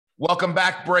Welcome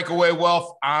back, Breakaway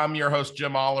Wealth. I'm your host,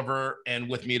 Jim Oliver, and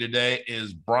with me today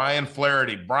is Bryan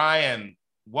Flaherty. Bryan,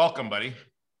 welcome, buddy.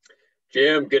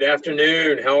 Jim, good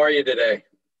afternoon. How are you today?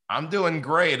 I'm doing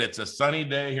great. It's a sunny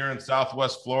day here in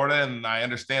Southwest Florida, and I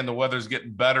understand the weather's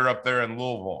getting better up there in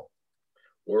Louisville.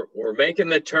 We're making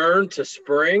the turn to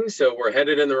spring, so we're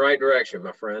headed in the right direction,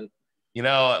 my friend. You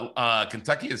know,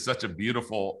 Kentucky is such a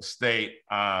beautiful state.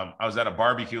 I was at a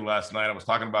barbecue last night. I was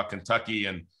talking about Kentucky,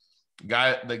 and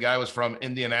the guy was from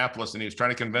Indianapolis, and he was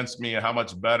trying to convince me how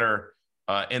much better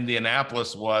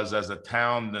Indianapolis was as a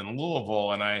town than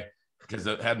Louisville, because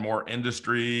it had more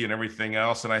industry and everything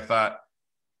else. And I thought,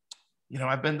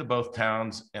 I've been to both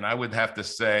towns, and I would have to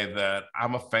say that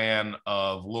I'm a fan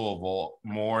of Louisville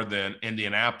more than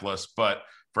Indianapolis. But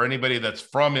for anybody that's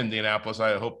from Indianapolis,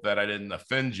 I hope that I didn't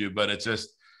offend you, but it's just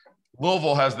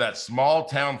Louisville has that small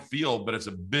town feel, but it's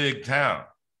a big town.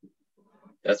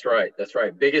 That's right. That's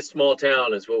right. Biggest small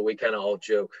town is what we kind of all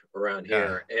joke around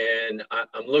here. And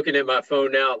I'm looking at my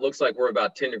phone now. It looks like we're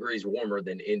about 10 degrees warmer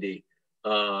than Indy.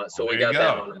 So we got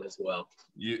that on them as well.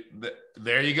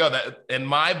 There you go. That in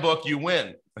my book, you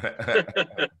win. All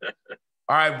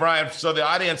right, Bryan. So the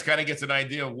audience kind of gets an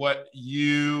idea of what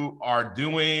you are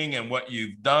doing and what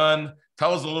you've done.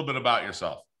 Tell us a little bit about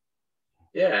yourself.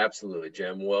 Yeah, absolutely,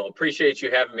 Jim. Well, appreciate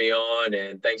you having me on,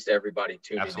 and thanks to everybody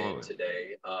tuning in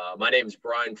today. My name is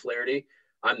Bryan Flaherty.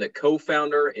 I'm the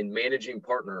co-founder and managing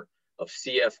partner of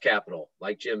CF Capital.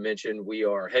 Like Jim mentioned, we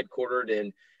are headquartered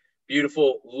in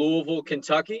beautiful Louisville,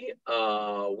 Kentucky.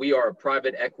 We are a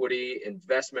private equity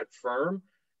investment firm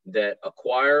that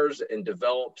acquires and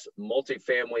develops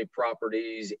multifamily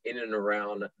properties in and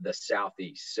around the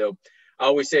Southeast. So I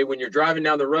always say when you're driving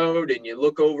down the road and you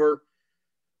look over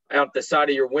out the side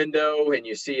of your window and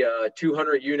you see a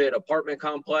 200-unit apartment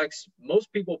complex, most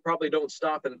people probably don't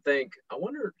stop and think, I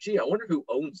wonder who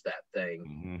owns that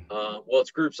thing. Well,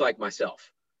 it's groups like myself.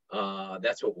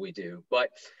 That's what we do.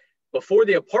 But before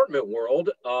the apartment world,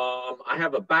 I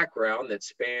have a background that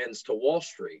spans to Wall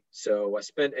Street. So I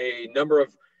spent a number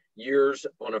of years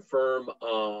on a firm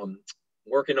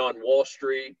working on Wall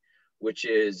Street, which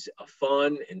is a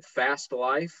fun and fast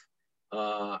life.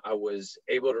 I was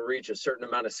able to reach a certain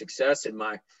amount of success in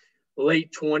my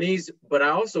late 20s, but I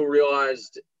also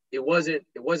realized it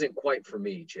wasn't quite for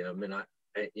me, Jim. And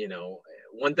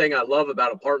one thing I love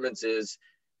about apartments is,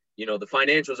 the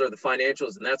financials are the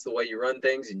financials, and that's the way you run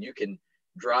things, and you can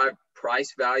drive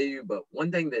price value. But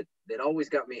one thing that always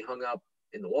got me hung up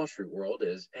in the Wall Street world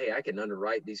is, hey, I can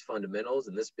underwrite these fundamentals,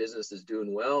 and this business is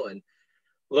doing well. And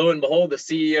lo and behold, the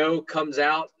CEO comes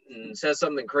out and says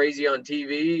something crazy on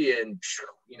TV, and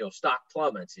stock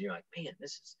plummets, and you're like, man,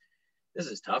 this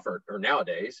is tougher. Or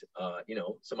nowadays,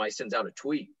 somebody sends out a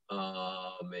tweet,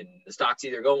 and the stock's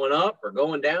either going up or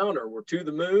going down, or we're to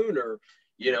the moon, or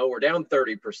we're down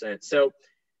 30%. So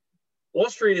Wall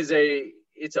Street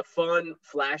it's a fun,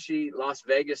 flashy Las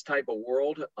Vegas type of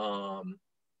world.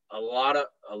 A lot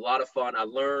of fun. I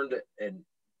learned,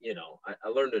 I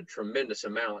learned a tremendous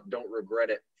amount. Don't regret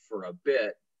it for a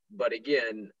bit. But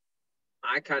again,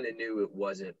 I kind of knew it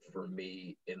wasn't for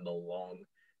me in the long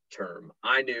term.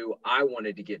 I knew I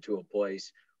wanted to get to a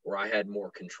place where I had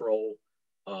more control,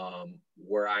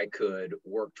 where I could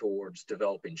work towards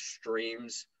developing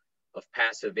streams of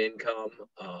passive income.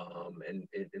 And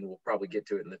we'll probably get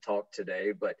to it in the talk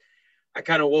today. But I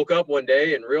kind of woke up one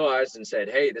day and realized and said,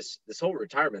 hey, this whole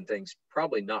retirement thing's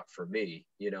probably not for me.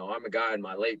 I'm a guy in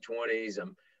my late 20s.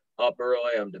 I'm up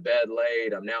early. I'm to bed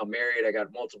late. I'm now married. I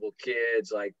got multiple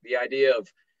kids. Like the idea of,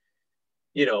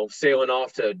 sailing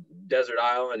off to desert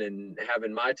island and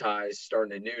having Mai Tais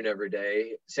starting at noon every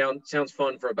day sounds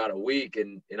fun for about a week.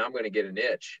 And I'm going to get an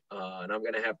itch, and I'm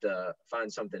going to have to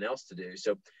find something else to do.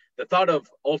 So the thought of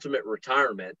ultimate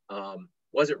retirement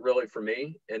wasn't really for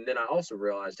me. And then I also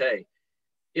realized, hey,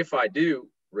 if I do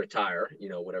retire,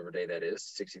 whatever day that is,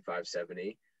 65,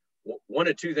 70, one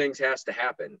of two things has to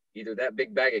happen. Either that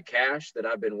big bag of cash that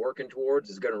I've been working towards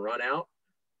is going to run out,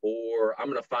 or I'm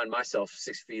going to find myself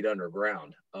 6 feet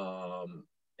underground. And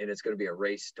it's going to be a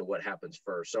race to what happens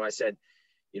first. So I said,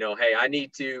 hey, I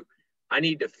need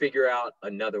to figure out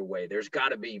another way. There's got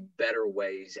to be better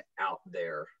ways out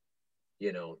there,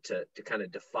 to kind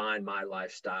of define my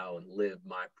lifestyle and live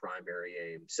my primary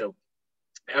aim. So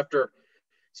after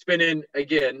spending,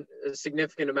 again, a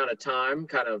significant amount of time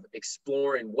kind of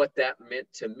exploring what that meant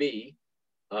to me,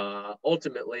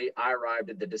 ultimately, I arrived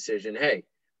at the decision, hey,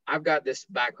 I've got this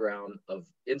background of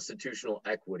institutional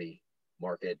equity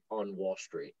market on Wall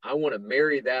Street. I want to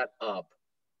marry that up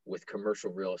with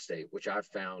commercial real estate, which I've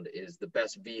found is the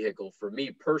best vehicle for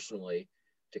me personally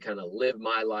to kind of live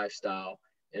my lifestyle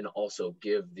and also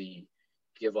give the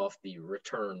give off the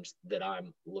returns that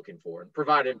I'm looking for and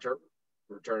provide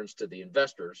returns to the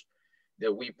investors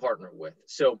that we partner with.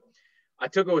 So I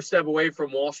took a step away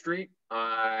from Wall Street.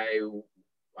 I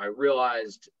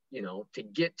realized, to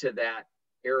get to that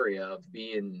area of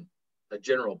being a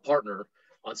general partner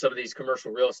on some of these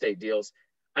commercial real estate deals,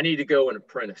 I need to go and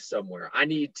apprentice somewhere. I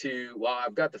need to, while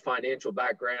I've got the financial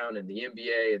background and the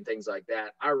MBA and things like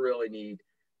that, I really need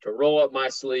to roll up my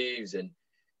sleeves and,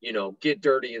 get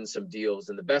dirty in some deals.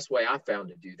 And the best way I found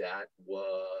to do that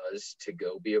was to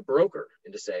go be a broker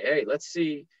and to say, hey, let's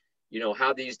see,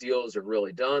 how these deals are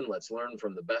really done. Let's learn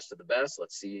from the best of the best.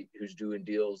 Let's see who's doing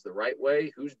deals the right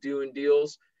way, who's doing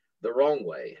deals the wrong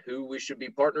way, who we should be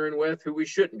partnering with, who we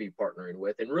shouldn't be partnering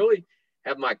with, and really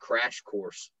have my crash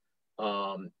course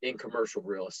in commercial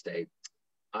real estate.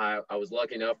 I was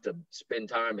lucky enough to spend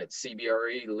time at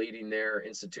CBRE leading their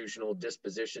institutional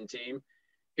disposition team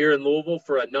here in Louisville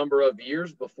for a number of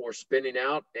years before spinning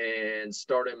out and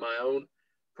starting my own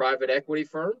private equity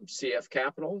firm, CF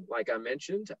Capital, like I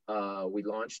mentioned. We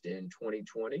launched in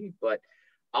 2020, but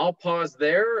I'll pause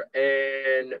there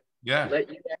and let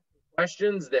you ask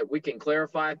questions that we can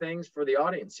clarify things for the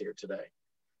audience here today.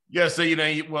 Yeah. So,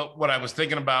 what I was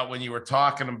thinking about when you were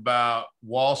talking about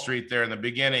Wall Street there in the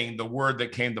beginning, the word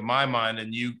that came to my mind,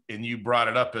 and you brought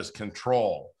it up, as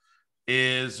control,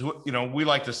 is, we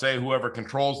like to say whoever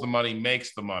controls the money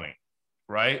makes the money.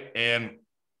 Right. And,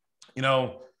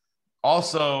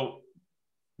 also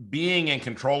being in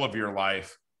control of your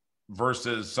life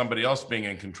versus somebody else being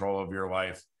in control of your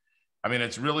life. I mean,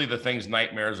 it's really the things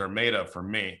nightmares are made of for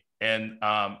me. And,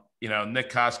 Nick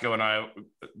Costco and I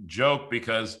joke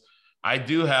because I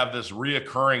do have this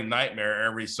reoccurring nightmare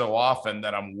every so often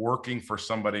that I'm working for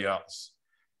somebody else.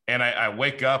 And I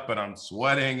wake up and I'm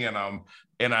sweating and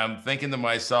I'm thinking to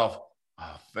myself,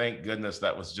 oh, thank goodness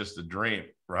that was just a dream.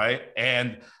 Right.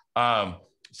 And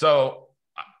so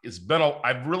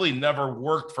I've really never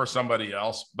worked for somebody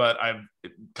else, but I've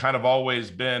kind of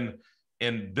always been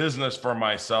in business for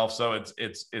myself. So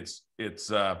it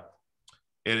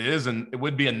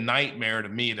would be a nightmare to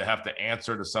me to have to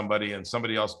answer to somebody and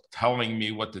somebody else telling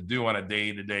me what to do on a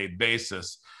day-to-day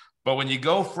basis. But when you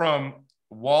go from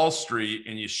Wall Street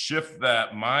and you shift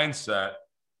that mindset,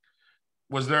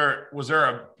 was there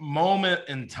a moment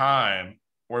in time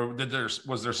where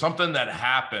was there something that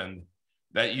happened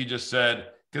that you just said,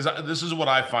 because this is what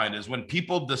I find is when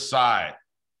people decide,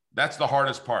 that's the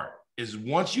hardest part, is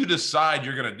once you decide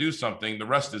you're going to do something, the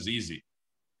rest is easy.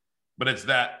 But it's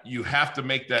that you have to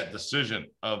make that decision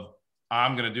of,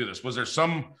 I'm going to do this. Was there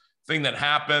something that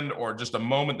happened or just a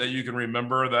moment that you can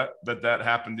remember that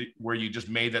happened where you just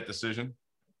made that decision?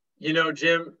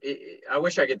 Jim, I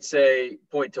wish I could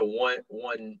point to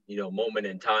one moment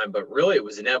in time, but really it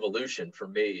was an evolution for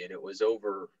me, and it was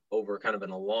over kind of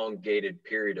an elongated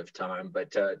period of time. But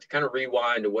to kind of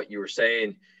rewind to what you were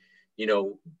saying,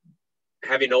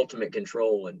 having ultimate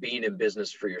control and being in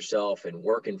business for yourself and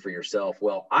working for yourself.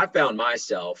 Well, I found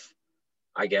myself,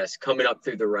 I guess, coming up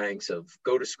through the ranks of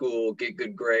go to school, get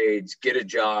good grades, get a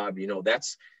job.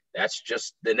 That's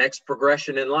just the next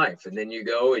progression in life. And then you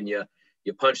go and you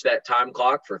punch that time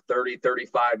clock for 30,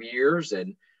 35 years.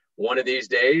 And one of these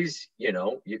days,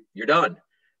 you're done.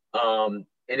 And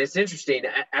it's interesting.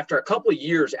 After a couple of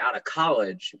years out of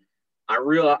college,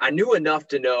 I knew enough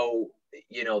to know,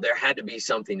 there had to be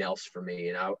something else for me.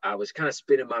 And I was kind of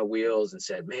spinning my wheels and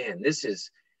said, man, this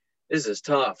is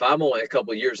tough. I'm only a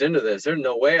couple of years into this. There's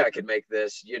no way I could make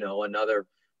this, another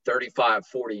 35,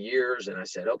 40 years. And I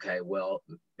said, okay, well,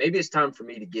 maybe it's time for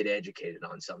me to get educated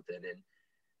on something. And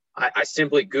I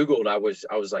simply Googled, I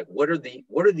was like, what are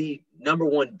the number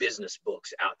one business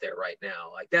books out there right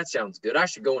now? Like, that sounds good. I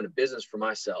should go into business for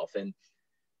myself. And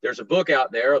there's a book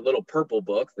out there, a little purple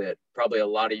book that probably a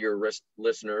lot of your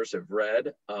listeners have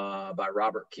read by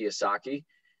Robert Kiyosaki,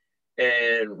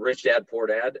 and Rich Dad Poor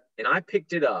Dad. And I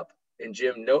picked it up, and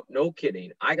Jim, no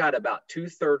kidding, I got about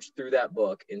 2/3 through that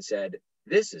book and said,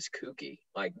 this is kooky.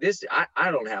 Like this,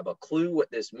 I don't have a clue what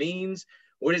this means.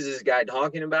 What is this guy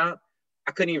talking about?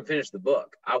 I couldn't even finish the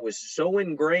book. I was so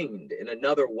ingrained in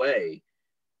another way.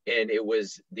 And it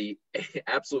was the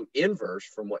absolute inverse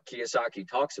from what Kiyosaki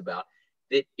talks about,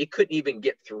 that it couldn't even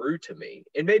get through to me.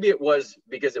 And maybe it was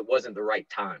because it wasn't the right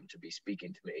time to be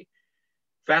speaking to me.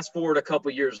 Fast forward a couple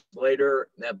years later,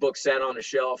 that book sat on a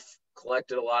shelf,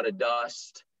 collected a lot of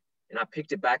dust, and I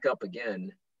picked it back up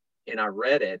again and I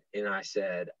read it and I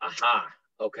said, aha,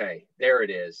 okay, there it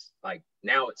is. Like,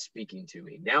 now it's speaking to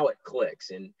me. Now it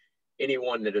clicks. And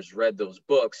anyone that has read those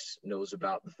books knows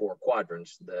about the 4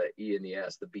 quadrants, the E and the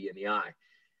S, the B and the I.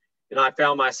 I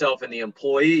found myself in the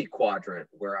employee quadrant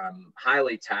where I'm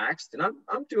highly taxed, and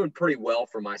I'm doing pretty well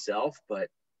for myself. But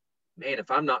man,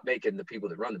 if I'm not making the people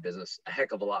that run the business a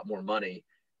heck of a lot more money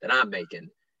than I'm making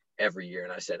every year.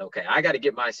 And I said, okay, I got to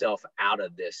get myself out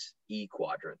of this E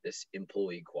quadrant, this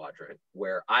employee quadrant,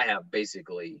 where I have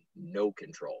basically no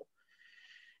control.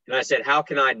 And I said, how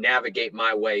can I navigate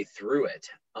my way through it?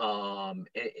 And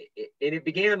it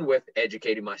began with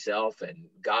educating myself and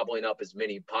gobbling up as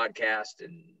many podcasts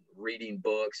and reading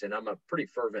books. And I'm a pretty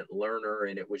fervent learner.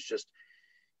 And it was just,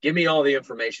 give me all the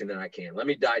information that I can. Let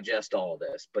me digest all of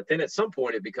this. But then at some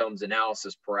point it becomes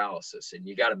analysis paralysis, and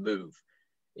you got to move.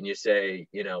 And you say,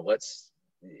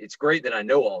 it's great that I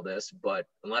know all this, but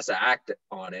unless I act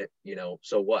on it,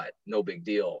 so what? No big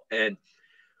deal. And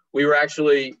we were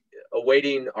actually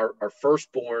awaiting our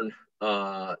firstborn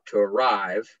to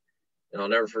arrive. And I'll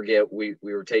never forget, we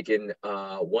were taking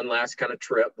one last kind of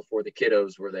trip before the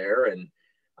kiddos were there. And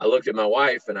I looked at my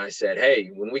wife and I said, hey,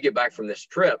 when we get back from this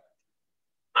trip,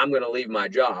 I'm going to leave my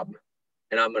job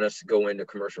and I'm going to go into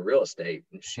commercial real estate.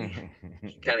 And she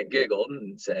kind of giggled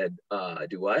and said,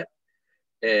 do what?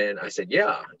 And I said,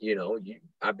 yeah,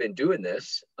 I've been doing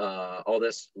this, all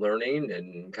this learning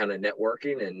and kind of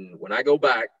networking. And when I go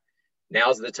back,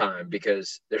 now's the time,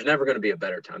 because there's never going to be a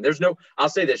better time. I'll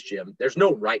say this, Jim, there's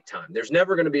no right time. There's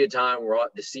never going to be a time where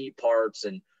the sea parts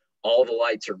and all the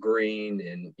lights are green.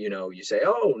 And, you say,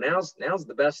 oh, now's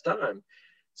the best time.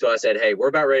 So I said, hey, we're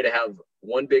about ready to have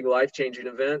one big life-changing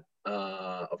event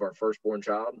of our firstborn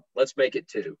child. Let's make it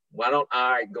two. Why don't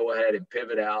I go ahead and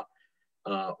pivot out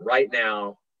right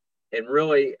now? And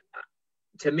really,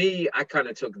 to me, I kind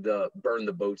of took the burn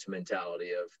the boats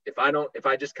mentality of, if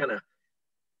I just kind of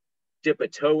dip a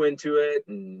toe into it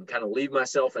and kind of leave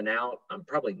myself an out, I'm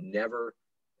probably never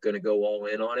going to go all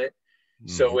in on it.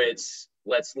 Mm-hmm. So it's,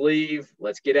 let's leave,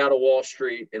 let's get out of Wall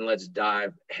Street, and let's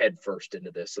dive headfirst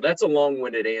into this. So that's a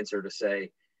long-winded answer to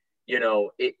say,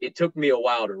 it took me a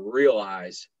while to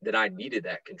realize that I needed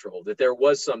that control, that there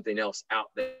was something else out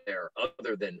there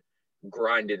other than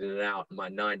grinding it out in my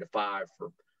 9 to 5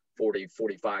 for 40,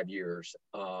 45 years.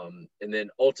 And then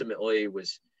ultimately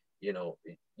was, you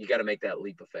got to make that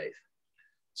leap of faith.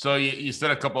 So you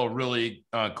said a couple of really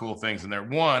cool things in there.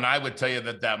 One, I would tell you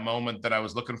that moment that I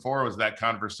was looking for was that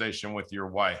conversation with your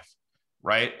wife,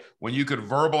 right? When you could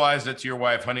verbalize it to your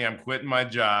wife, honey, I'm quitting my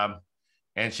job.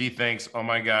 And she thinks, oh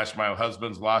my gosh, my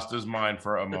husband's lost his mind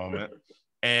for a moment.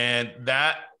 And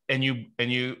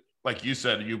you, like you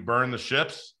said, you burn the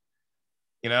ships,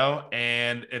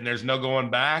 and there's no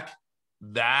going back.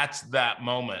 That's that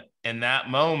moment. And that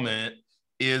moment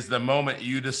is the moment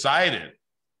you decided.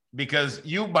 Because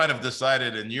you might have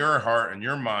decided in your heart and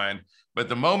your mind, but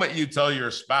the moment you tell your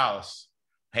spouse,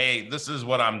 hey, this is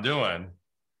what I'm doing,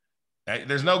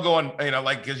 there's no going,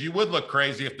 because you would look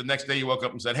crazy if the next day you woke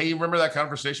up and said, hey, you remember that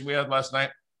conversation we had last night?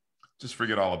 Just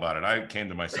forget all about it. I came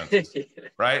to my senses,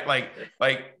 right? Like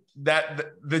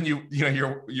that, then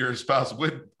your spouse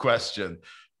would question.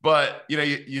 But,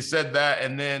 you said that,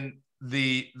 and then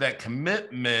that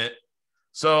commitment.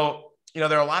 So,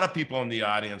 there are a lot of people in the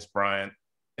audience, Bryan,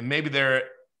 and maybe they're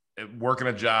working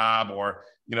a job, or,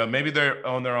 maybe they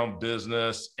own their own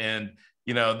business, and,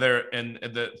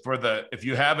 if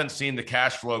you haven't seen the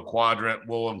cash flow quadrant,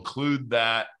 we'll include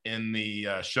that in the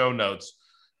show notes,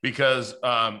 because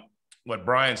what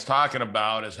Bryan's talking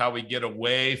about is how we get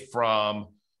away from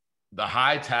the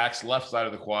high tax left side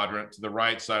of the quadrant to the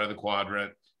right side of the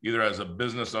quadrant, either as a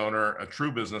business owner, a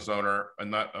true business owner,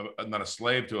 and not a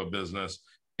slave to a business,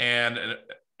 and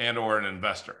or an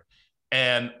investor.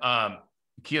 And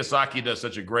Kiyosaki does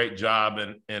such a great job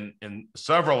in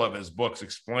several of his books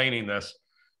explaining this.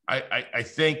 I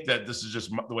think that this is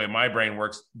just the way my brain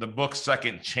works. The book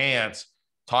Second Chance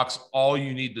talks all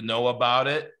you need to know about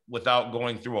it without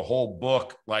going through a whole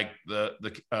book like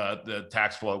the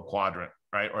tax flow quadrant,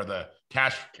 right? Or the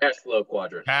cash flow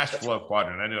quadrant. Cash flow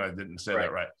quadrant. I knew I didn't say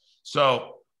that right.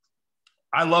 So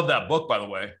I love that book, by the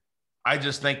way. I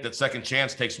just think that Second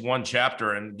Chance takes one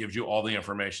chapter and gives you all the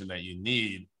information that you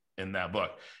need in that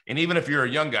book. And even if you're a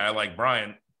young guy like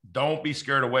Bryan, don't be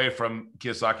scared away from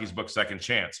Kiyosaki's book, Second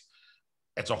Chance.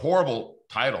 It's a horrible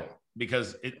title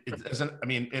because it doesn't,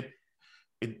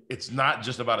 it's not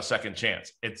just about a second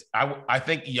chance. I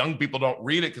think young people don't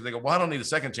read it because they go, well, I don't need a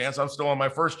second chance. I'm still on my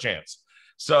first chance.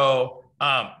 So,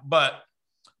 but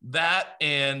that,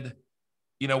 and,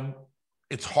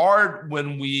 it's hard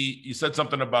when you said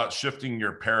something about shifting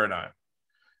your paradigm.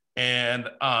 And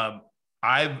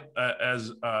as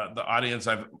the audience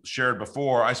I've shared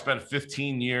before, I spent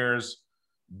 15 years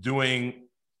doing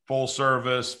full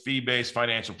service, fee-based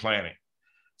financial planning.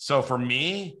 So for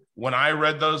me, when I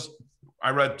read those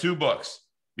I read 2 books,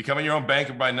 Becoming Your Own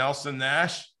Banker by Nelson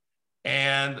Nash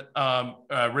and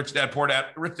Rich Dad Poor Dad.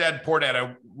 Rich Dad Poor Dad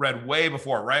I read way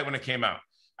before, right when it came out.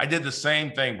 I did the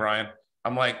same thing, Brian.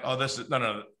 I'm like, oh, this is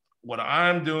no. What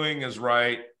I'm doing is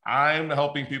right. I'm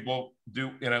helping people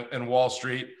do, in Wall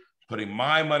Street, putting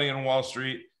my money in Wall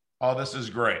Street. Oh, this is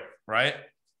great, right?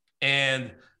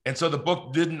 And so the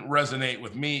book didn't resonate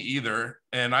with me either.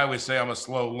 And I always say I'm a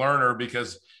slow learner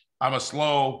because I'm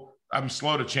slow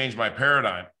to change my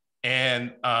paradigm.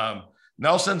 And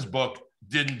Nelson's book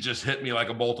didn't just hit me like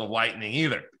a bolt of lightning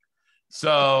either.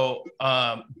 So,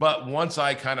 but once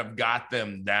I kind of got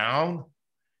them down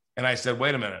and I said,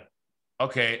 wait a minute,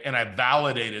 okay. And I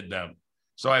validated them.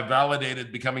 So I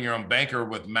validated Becoming Your Own Banker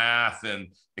with math and,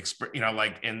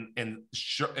 and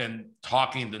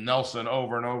talking to Nelson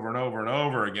over and over and over and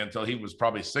over again until he was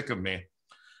probably sick of me.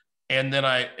 And then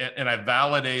I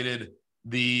validated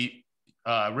the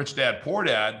Rich Dad Poor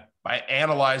Dad by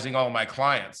analyzing all my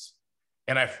clients.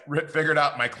 And I figured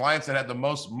out my clients that had the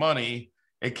most money,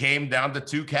 it came down to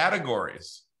 2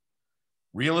 categories: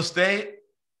 real estate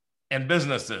and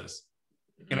businesses,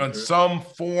 in some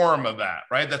form of that,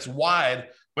 right? That's wide,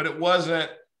 but it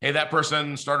wasn't, hey, that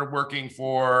person started working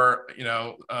for,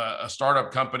 a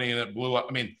startup company and it blew up.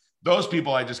 I mean, those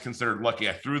people I just considered lucky.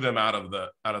 I threw them out of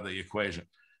the equation.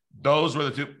 Those were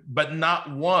the 2, but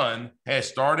not one. Hey, I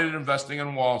started investing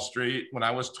in Wall Street when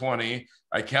I was 20.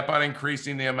 I kept on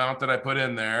increasing the amount that I put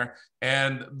in there,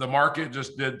 and the market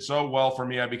just did so well for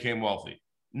me, I became wealthy.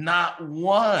 Not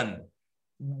one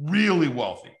really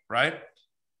wealthy, right?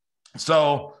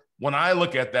 So when I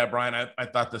look at that, Brian, I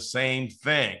thought the same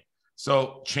thing.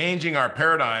 So changing our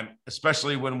paradigm,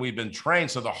 especially when we've been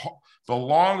trained. So the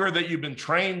longer that you've been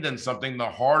trained in something, the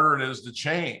harder it is to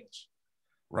change.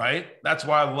 Right? That's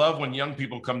why I love when young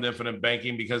people come to infinite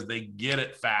banking, because they get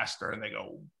it faster and they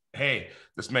go, hey,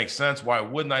 this makes sense. Why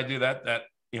wouldn't I do that?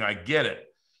 I get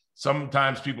it.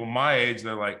 Sometimes people my age,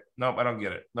 they're like, nope, I don't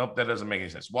get it. Nope, that doesn't make any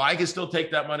sense. Well, I can still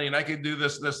take that money and I can do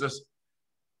this.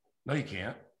 No, you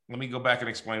can't. Let me go back and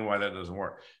explain why that doesn't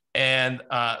work. And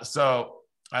so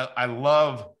I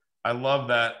love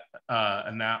that. I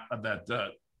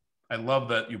love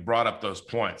that you brought up those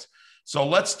points. So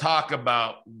let's talk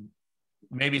about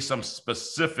maybe some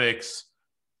specifics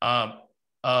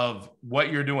of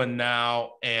what you're doing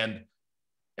now and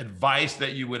advice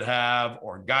that you would have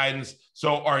or guidance.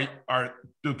 So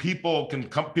do people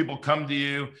come to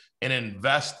you and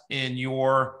invest in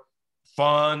your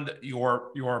fund,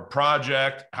 your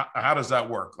project? How does that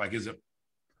work? Like, is it?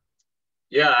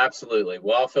 Yeah, absolutely.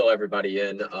 Well, I'll fill everybody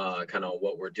in kind of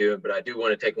what we're doing, but I do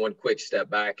want to take one quick step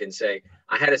back and say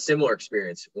I had a similar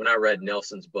experience when I read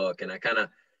Nelson's book, and I kind of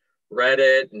read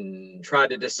it and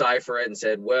tried to decipher it and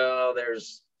said, well,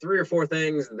 there's 3 or 4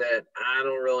 things that I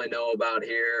don't really know about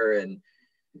here. And,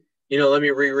 let me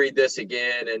reread this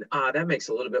again. And that makes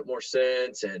a little bit more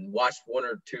sense. And watch 1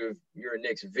 or 2 of your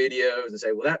Nick's videos and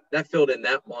say, well, that filled in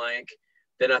that blank.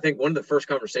 Then I think one of the first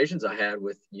conversations I had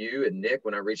with you and Nick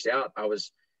when I reached out, I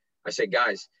said,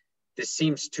 guys, this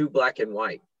seems too black and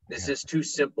white. This is too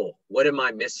simple. What am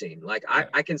I missing? Like,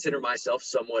 I consider myself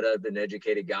somewhat of an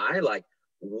educated guy. Like,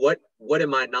 what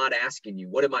am I not asking you?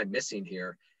 What am I missing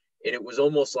here? And it was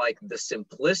almost like the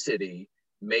simplicity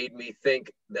made me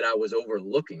think that I was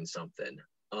overlooking something.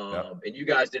 And you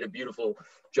guys did a beautiful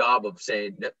job of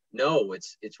saying, no,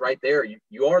 it's right there.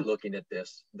 You are looking at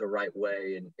this the right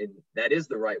way. And that is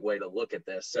the right way to look at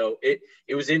this. So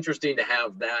it was interesting to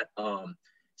have that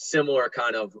similar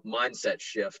kind of mindset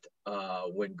shift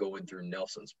when going through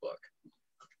Nelson's book.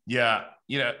 Yeah.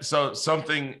 So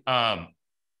something,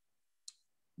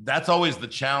 that's always the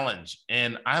challenge.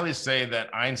 And I always say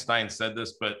that Einstein said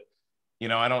this, but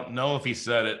I don't know if he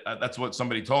said it. That's what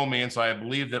somebody told me. And so I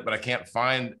believed it, but I can't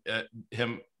find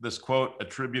this quote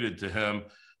attributed to him.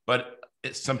 But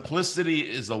simplicity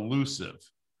is elusive,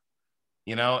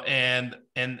 and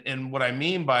what I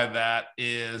mean by that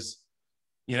is,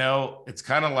 it's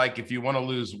kind of like if you want to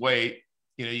lose weight,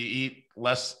 you eat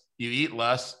less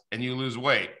and you lose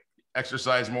weight.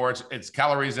 Exercise more. It's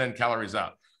calories in, calories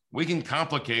out. We can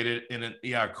complicate it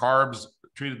carbs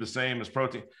treated the same as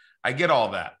protein. I get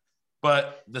all that.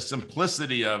 But the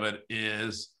simplicity of it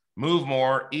is move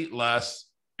more, eat less,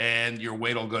 and your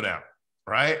weight will go down,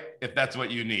 right? If that's what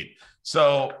you need.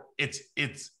 So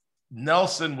it's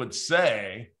Nelson would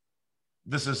say,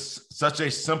 this is such a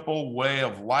simple way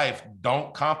of life.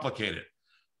 Don't complicate it.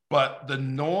 But the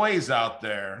noise out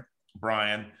there,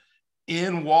 Brian,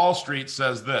 in Wall Street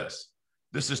says this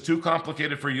is too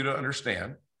complicated for you to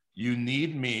understand. You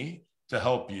need me to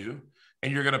help you,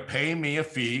 and you're going to pay me a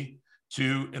fee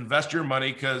to invest your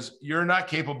money because you're not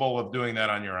capable of doing that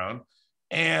on your own.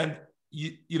 And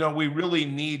we really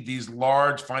need these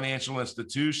large financial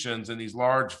institutions and these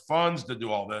large funds to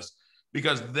do all this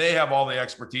because they have all the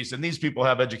expertise and these people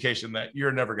have education that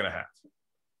you're never going to have.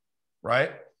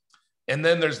 Right. And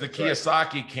then there's the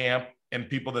Kiyosaki camp and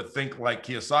people that think like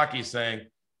Kiyosaki saying,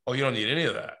 oh, you don't need any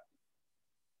of that.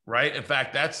 Right. In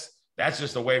fact, that's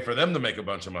just a way for them to make a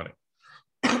bunch of money.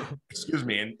 Excuse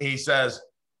me. And he says,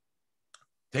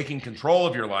 taking control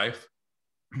of your life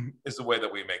is the way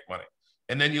that we make money.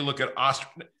 And then you look at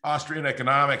Austrian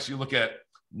economics, you look at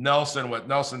Nelson, what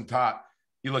Nelson taught,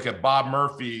 you look at Bob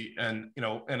Murphy and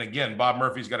again, Bob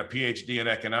Murphy's got a PhD in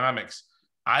economics.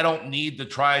 I don't need to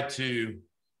try to,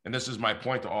 and this is my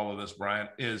point to all of this, Bryan,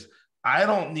 is I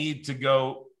don't need to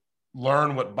go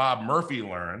learn what Bob Murphy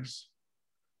learns.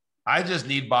 I just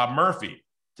need Bob Murphy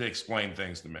to explain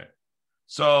things to me.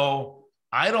 So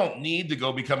I don't need to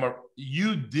go become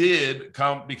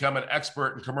become an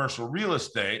expert in commercial real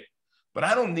estate, but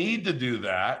I don't need to do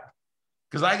that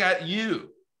because I got you.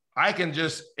 I can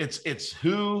just, it's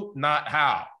who, not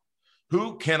how.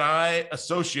 Who can I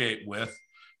associate with?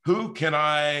 Who can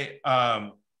I,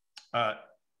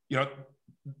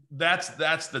 that's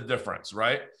the difference,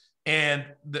 right? And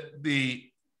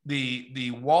the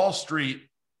Wall Street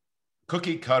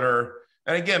cookie cutter,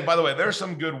 and again, by the way, there's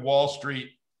some good Wall Street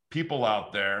people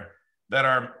out there that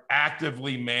are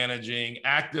actively managing,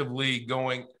 actively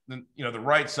going, the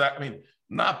right side. I mean,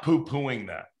 not poo-pooing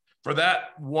that. For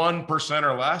that 1%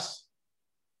 or less,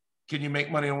 can you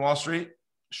make money on Wall Street?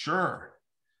 Sure.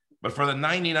 But for the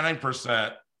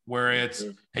 99%, where it's,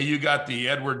 hey, you got the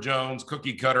Edward Jones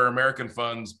cookie cutter American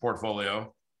funds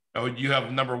portfolio. Oh, you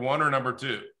have number one or number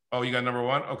two? Oh, you got number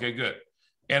one? Okay, good.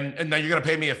 And now you're going to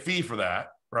pay me a fee for that,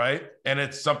 right? And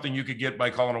it's something you could get by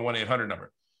calling a 1-800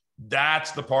 number.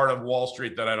 That's the part of Wall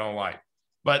Street that I don't like.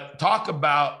 But talk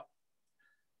about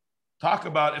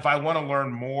if I want to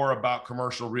learn more about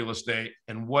commercial real estate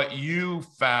and what you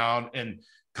found, and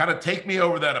kind of take me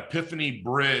over that epiphany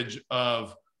bridge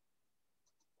of,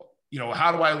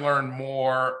 how do I learn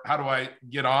more? How do I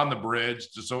get on the bridge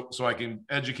so I can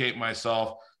educate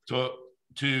myself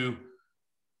to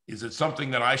is it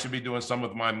something that I should be doing some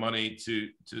of my money to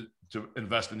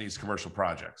invest in these commercial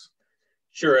projects?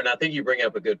 Sure. And I think you bring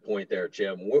up a good point there,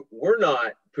 Jim. We're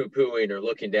not poo-pooing or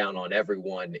looking down on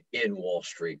everyone in Wall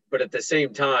Street. But at the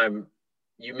same time,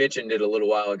 you mentioned it a little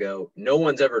while ago, no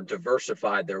one's ever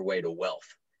diversified their way to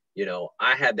wealth.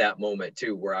 I had that moment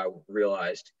too, where I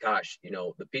realized, gosh,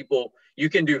 the people, you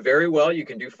can do very well, you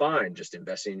can do fine just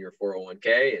investing in your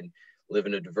 401k and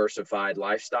living a diversified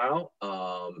lifestyle.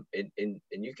 And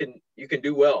you can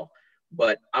do well.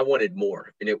 But I wanted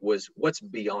more. And it was, what's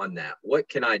beyond that? What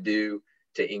can I do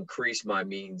to increase my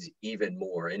means even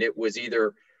more? And it was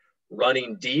either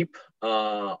running deep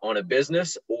on a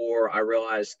business, or I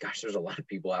realized, gosh, there's a lot of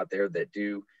people out there that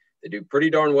do pretty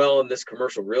darn well in this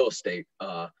commercial real estate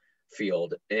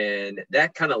field. And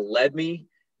that kind of led me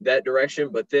that direction.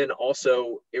 But then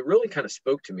also it really kind of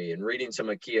spoke to me in reading some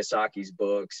of Kiyosaki's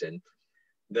books and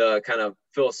the kind of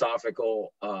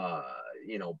philosophical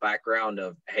background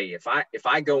of, hey, if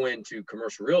I go into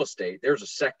commercial real estate, there's a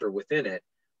sector within it,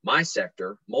 my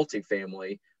sector,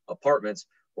 multifamily apartments,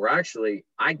 where actually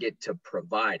I get to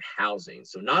provide housing.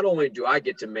 So not only do I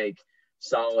get to make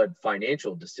solid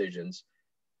financial decisions,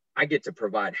 I get to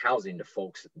provide housing to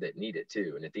folks that need it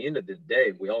too. And at the end of the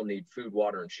day, we all need food,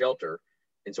 water, and shelter.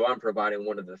 And so I'm providing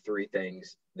one of the three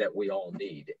things that we all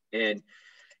need. And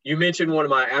you mentioned one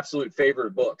of my absolute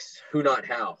favorite books, Who Not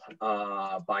How,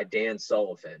 by Dan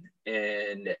Sullivan.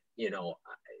 And,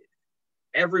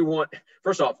 everyone,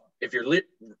 first off, if your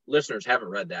listeners haven't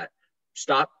read that,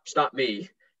 stop me.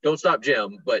 Don't stop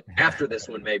Jim. But after this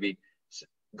one, maybe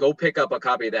go pick up a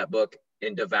copy of that book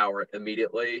and devour it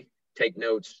immediately. Take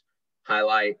notes,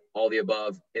 highlight all the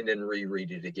above, and then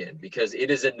reread it again, because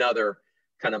it is another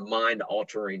kind of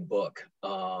mind-altering book.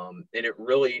 And it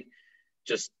really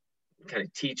just kind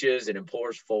of teaches and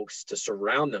implores folks to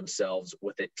surround themselves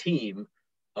with a team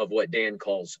of what Dan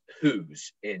calls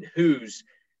who's, and who's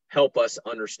help us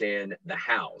understand the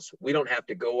hows. We don't have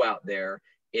to go out there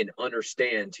and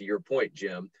understand, to your point,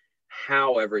 Jim,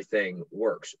 how everything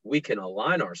works. We can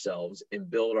align ourselves and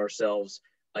build ourselves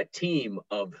a team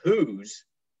of who's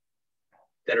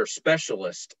that are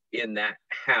specialists in that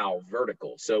how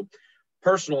vertical. So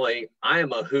personally, I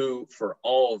am a who for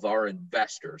all of our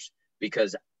investors,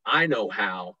 because I know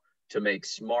how to make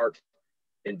smart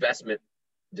investment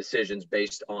decisions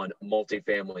based on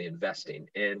multifamily investing.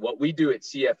 And what we do at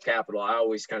CF Capital, I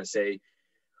always kind of say,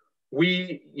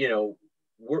 we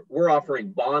we're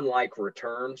offering bond-like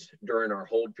returns during our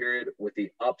hold period with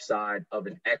the upside of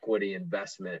an equity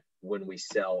investment when we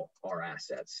sell our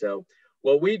assets. So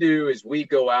what we do is we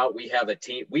go out, we have a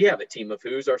team of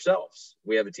who's ourselves.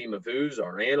 We have a team of who's,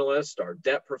 our analysts, our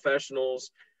debt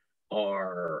professionals,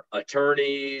 our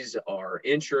attorneys, our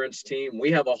insurance team.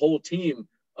 We have a whole team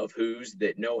of who's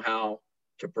that know how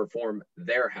to perform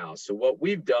their house. So what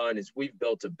we've done is we've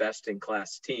built a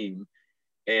best-in-class team,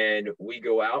 and we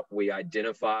go out, we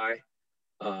identify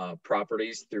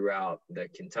properties throughout the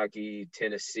Kentucky,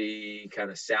 Tennessee, kind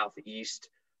of southeast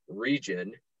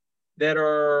region that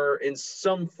are in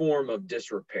some form of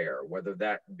disrepair, whether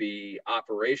that be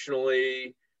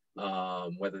operationally,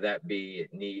 whether that be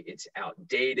it's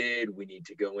outdated, we need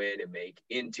to go in and make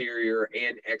interior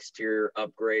and exterior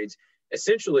upgrades.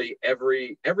 Essentially,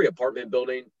 every apartment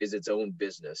building is its own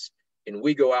business. And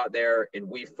we go out there and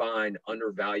we find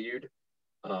undervalued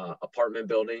apartment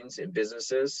buildings and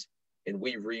businesses, and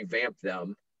we revamp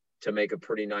them to make a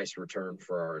pretty nice return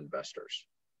for our investors.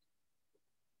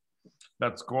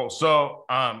 That's cool. So,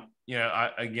 I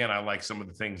like some of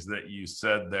the things that you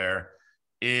said there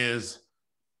is,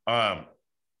 the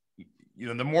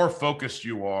more focused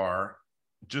you are,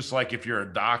 just like if you're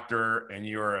a doctor and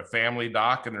you're a family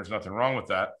doc, and there's nothing wrong with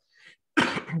that.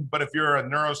 But if you're a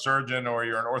neurosurgeon or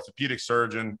you're an orthopedic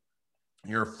surgeon,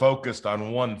 you're focused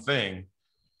on one thing,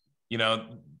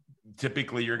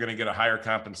 typically you're going to get a higher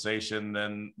compensation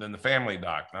than the family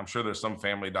doc. And I'm sure there's some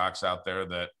family docs out there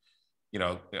that,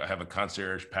 have a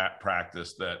concierge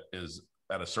practice that is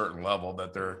at a certain level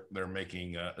that they're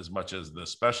making as much as the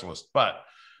specialist. But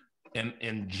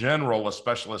in general, a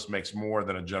specialist makes more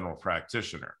than a general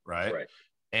practitioner, right?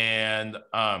 And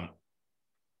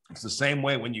it's the same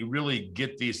way when you really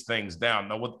get these things down.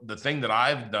 Now, the thing that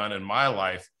I've done in my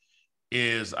life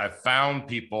is I found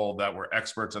people that were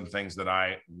experts in things that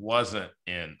I wasn't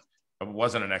an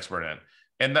expert in.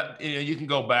 And that, you can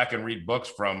go back and read books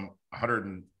from 100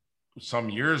 and some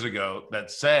years ago that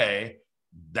say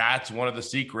that's one of the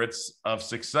secrets of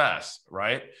success,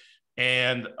 right?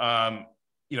 And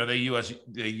they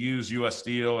use U.S.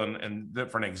 Steel and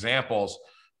different examples.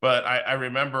 But I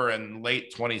remember in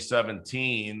late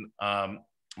 2017,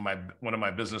 one of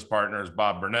my business partners,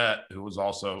 Bob Burnett, who was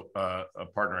also a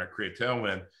partner at Create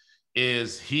Tailwind,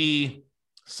 he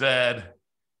said,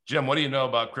 "Jim, what do you know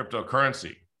about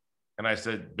cryptocurrency?" And I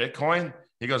said, "Bitcoin?"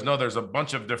 He goes, "No, there's a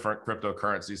bunch of different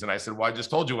cryptocurrencies." And I said, "Well, I just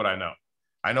told you what I know.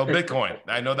 I know Bitcoin.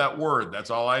 I know that word.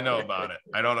 That's all I know about it.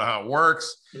 I don't know how it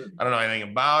works. I don't know anything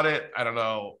about it. I don't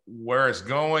know where it's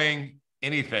going,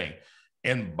 anything."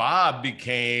 And Bob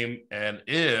became and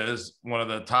is one of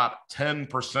the top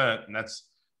 10%, and that's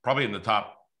probably in the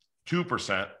top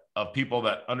 2% of people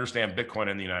that understand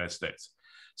Bitcoin in the United States.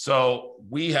 So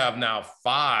we have now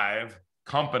 5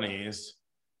 companies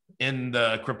in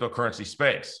the cryptocurrency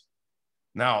space.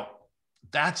 Now,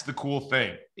 that's the cool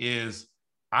thing is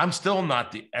I'm still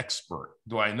not the expert.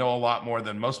 Do I know a lot more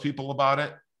than most people about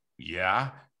it?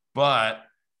 Yeah, but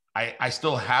I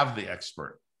still have the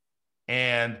expert.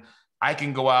 And I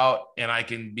can go out and I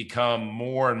can become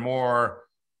more and more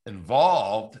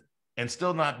involved and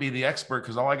still not be the expert,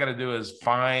 because all I got to do is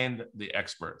find the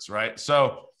experts, right?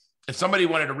 So if somebody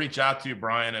wanted to reach out to you,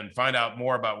 Bryan, and find out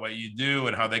more about what you do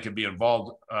and how they could be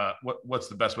involved, what's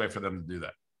the best way for them to do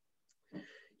that?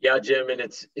 Yeah, Jim, and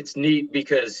it's neat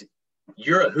because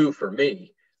you're a who for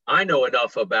me. I know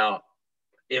enough about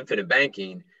infinite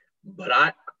banking, but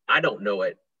I don't know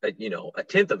it, a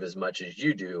tenth of as much as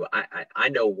you do. I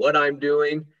know what I'm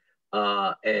doing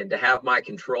and to have my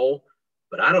control,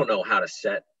 but I don't know how to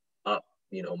set up,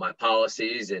 my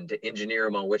policies and to engineer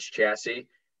them on which chassis.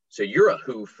 So you're a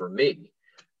who for me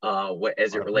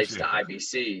as it relates to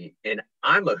IBC. And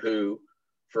I'm a who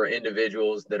for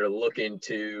individuals that are looking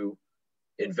to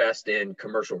invest in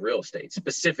commercial real estate,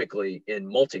 specifically in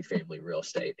multifamily real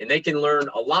estate. And they can learn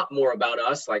a lot more about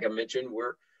us. Like I mentioned,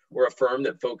 we're a firm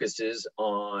that focuses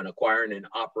on acquiring and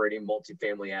operating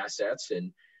multifamily assets.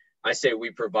 And I say we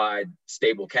provide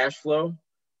stable cash flow,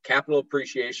 capital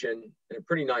appreciation, and a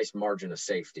pretty nice margin of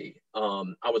safety. I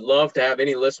would love to have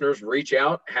any listeners reach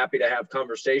out. Happy to have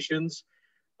conversations,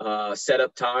 set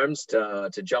up times to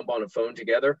jump on a phone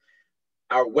together.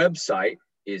 Our website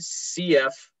is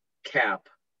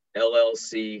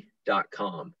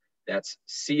cfcapllc.com. That's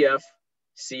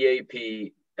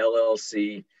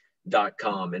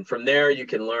cfcapllc.com. And from there, you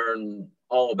can learn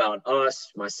all about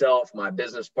us, myself, my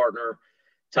business partner,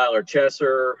 Tyler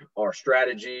Chesser, our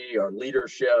strategy, our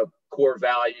leadership, core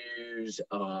values,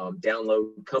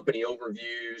 download company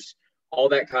overviews, all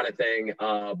that kind of thing.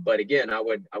 But again, I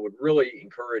would really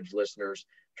encourage listeners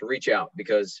to reach out,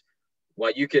 because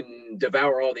while you can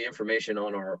devour all the information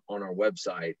on our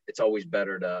website, it's always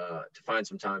better to find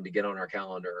some time to get on our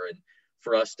calendar and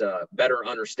for us to better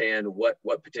understand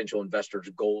what potential investors'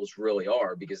 goals really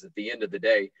are. Because at the end of the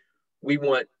day, we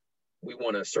want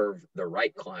to serve the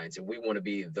right clients, and we want to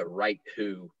be the right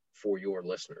who for your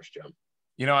listeners, Jim.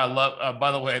 You know, I love,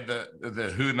 by the way,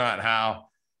 the who, not how.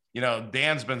 You know,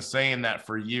 Dan's been saying that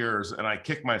for years, and I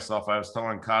kick myself. I was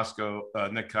telling Nick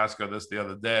Costco this the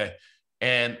other day,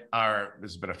 and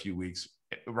this has been a few weeks.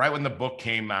 Right when the book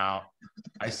came out,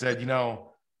 I said, you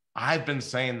know, I've been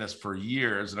saying this for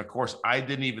years, and of course, I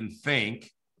didn't even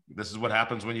think this is what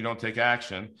happens when you don't take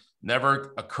action.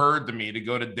 Never occurred to me to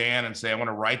go to Dan and say, I want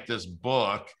to write this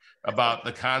book about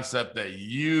the concept that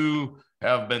you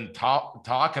have been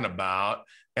talking about.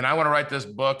 And I want to write this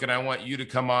book, and I want you to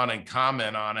come on and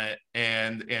comment on it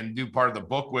and do part of the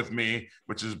book with me,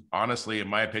 which is honestly, in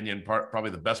my opinion, probably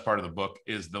the best part of the book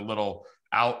is the little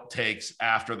outtakes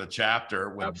after the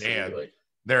chapter with Absolutely.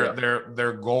 Dan.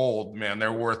 They're gold, man.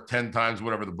 They're worth 10 times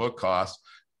whatever the book costs.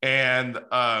 And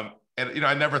you know,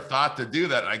 I never thought to do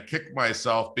that. I kicked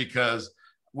myself because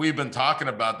we've been talking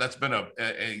about, that's been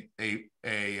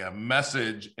a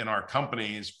message in our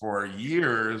companies for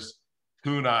years,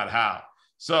 who, not how.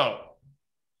 So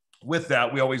with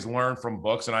that, we always learn from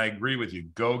books, and I agree with you.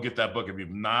 Go get that book. If you've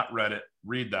not read it,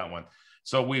 read that one.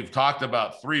 So we've talked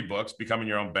about 3 books: Becoming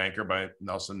Your Own Banker by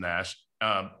Nelson Nash,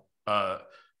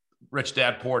 Rich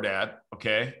Dad, Poor Dad.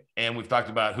 Okay. And we've talked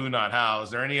about who, not how.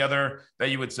 Is there any other that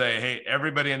you would say, hey,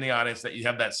 everybody in the audience, that you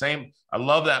have that same, I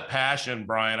love that passion,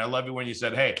 Bryan. I love you when you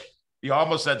said, hey, you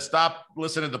almost said, stop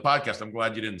listening to the podcast. I'm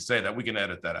glad you didn't say that. We can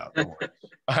edit that out. Don't worry.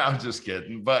 I'm just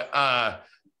kidding. But,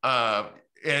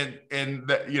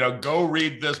 you know, go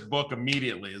read this book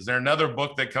immediately. Is there another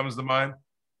book that comes to mind?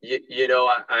 You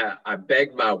know, I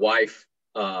begged my wife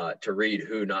to read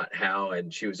Who, Not How,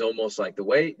 and she was almost like, the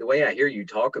way I hear you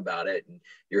talk about it, and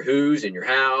your who's and your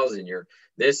how's and your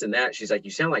this and that, she's like,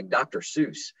 you sound like Dr.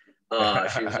 Seuss.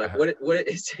 She was like, what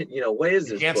is it? You know, what is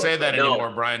this? You can't book? say that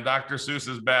anymore, Bryan. Dr. Seuss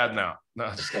is bad now. No,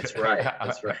 that's right.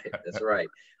 That's right.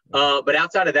 But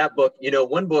outside of that book, you know,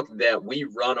 one book that we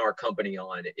run our company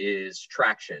on is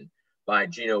Traction by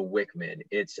Gino Wickman.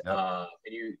 It's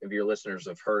any of your listeners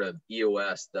have heard of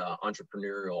EOS, the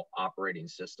Entrepreneurial Operating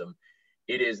System.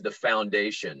 It is the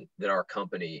foundation that our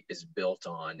company is built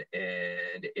on,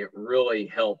 and it really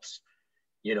helps,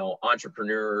 you know,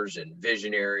 entrepreneurs and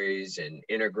visionaries and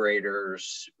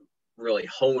integrators really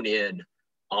hone in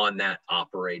on that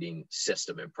operating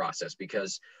system and process.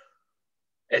 Because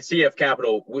at CF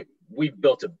Capital, we've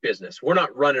built a business. We're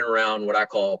not running around what I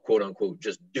call, quote unquote,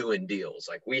 just doing deals.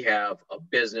 Like, we have a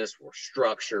business, we're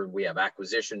structured, we have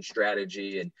acquisition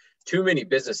strategy, and too many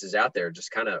businesses out there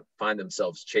just kind of find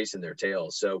themselves chasing their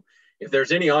tails. So if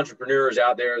there's any entrepreneurs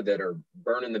out there that are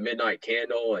burning the midnight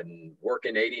candle and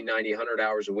working 80, 90, 100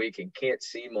 hours a week and can't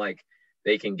seem like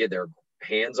they can get their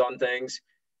hands on things,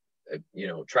 you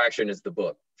know, Traction is the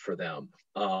book for them.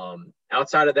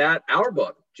 Outside of that, our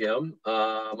book, Jim,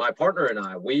 my partner and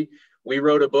I, we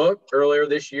wrote a book earlier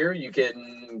this year. You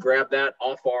can grab that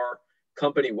off our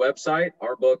company website.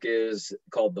 Our book is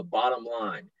called The Bottom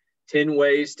Line: 10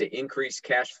 Ways to Increase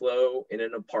Cash Flow in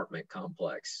an Apartment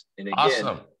Complex. And again,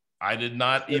 awesome. I did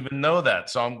not even know that.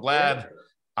 So I'm glad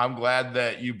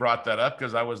that you brought that up,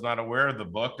 because I was not aware of the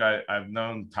book. I've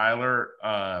known Tyler,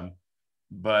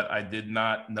 but I did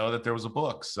not know that there was a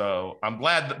book. So I'm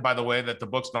glad that, by the way, that the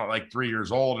book's not like 3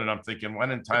 years old. And I'm thinking, why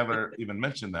didn't Tyler even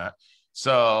mention that?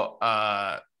 So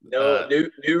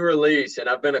new release. And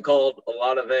I've been called a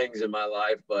lot of things in my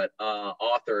life, but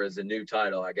author is a new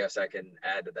title. I guess I can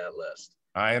add to that list.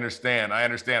 I understand.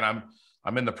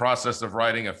 I'm in the process of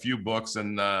writing a few books,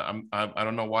 and I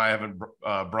don't know why I haven't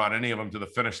brought any of them to the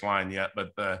finish line yet,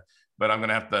 but I'm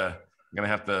gonna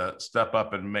have to step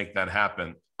up and make that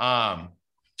happen.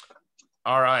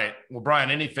 All right. Well,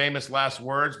 Bryan, any famous last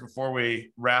words before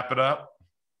we wrap it up?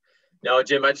 No,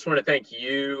 Jim, I just want to thank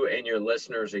you and your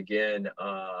listeners again,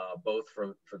 both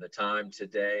for the time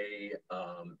today.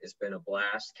 It's been a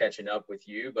blast catching up with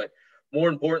you, but more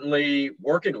importantly,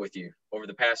 working with you over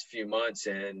the past few months.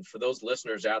 And for those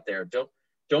listeners out there,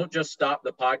 don't just stop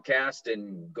the podcast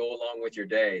and go along with your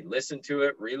day. Listen to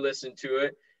it, re-listen to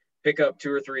it, pick up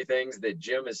 2 or 3 things that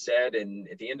Jim has said. And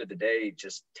at the end of the day,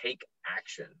 just take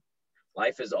action.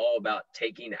 Life is all about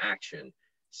taking action.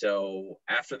 So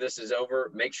after this is over,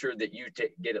 make sure that you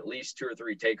get at least 2 or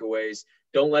 3 takeaways.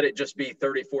 Don't let it just be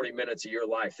 30, 40 minutes of your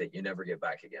life that you never get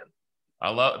back again. I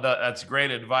love that. That's great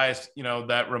advice. You know,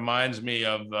 that reminds me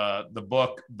of the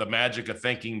book, The Magic of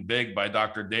Thinking Big by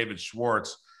Dr. David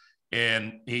Schwartz.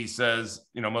 And he says,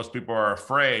 you know, most people are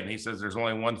afraid. And he says, there's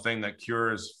only one thing that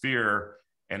cures fear.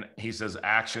 And he says,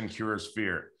 action cures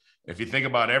fear. If you think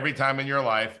about every time in your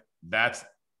life, that's,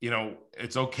 you know,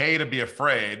 it's okay to be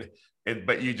afraid,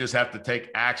 but you just have to take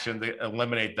action to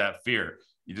eliminate that fear.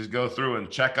 You just go through and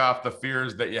check off the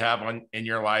fears that you have in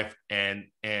your life. And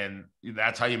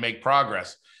that's how you make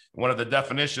progress. One of the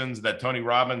definitions that Tony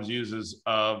Robbins uses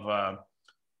of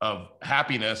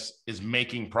happiness is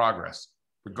making progress,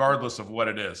 regardless of what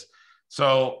it is.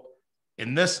 So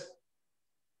in this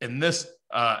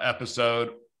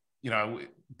episode, you know,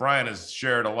 Bryan has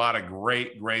shared a lot of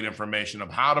great information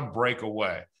of how to break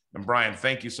away. And Bryan,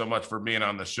 thank you so much for being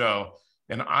on the show.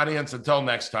 And audience, until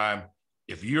next time,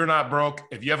 if you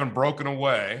haven't broken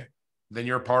away, then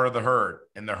you're part of the herd.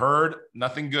 In the herd,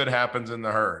 nothing good happens in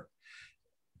the herd.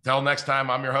 Till next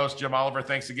time, I'm your host, Jim Oliver.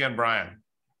 Thanks again, Bryan.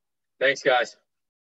 Thanks, guys.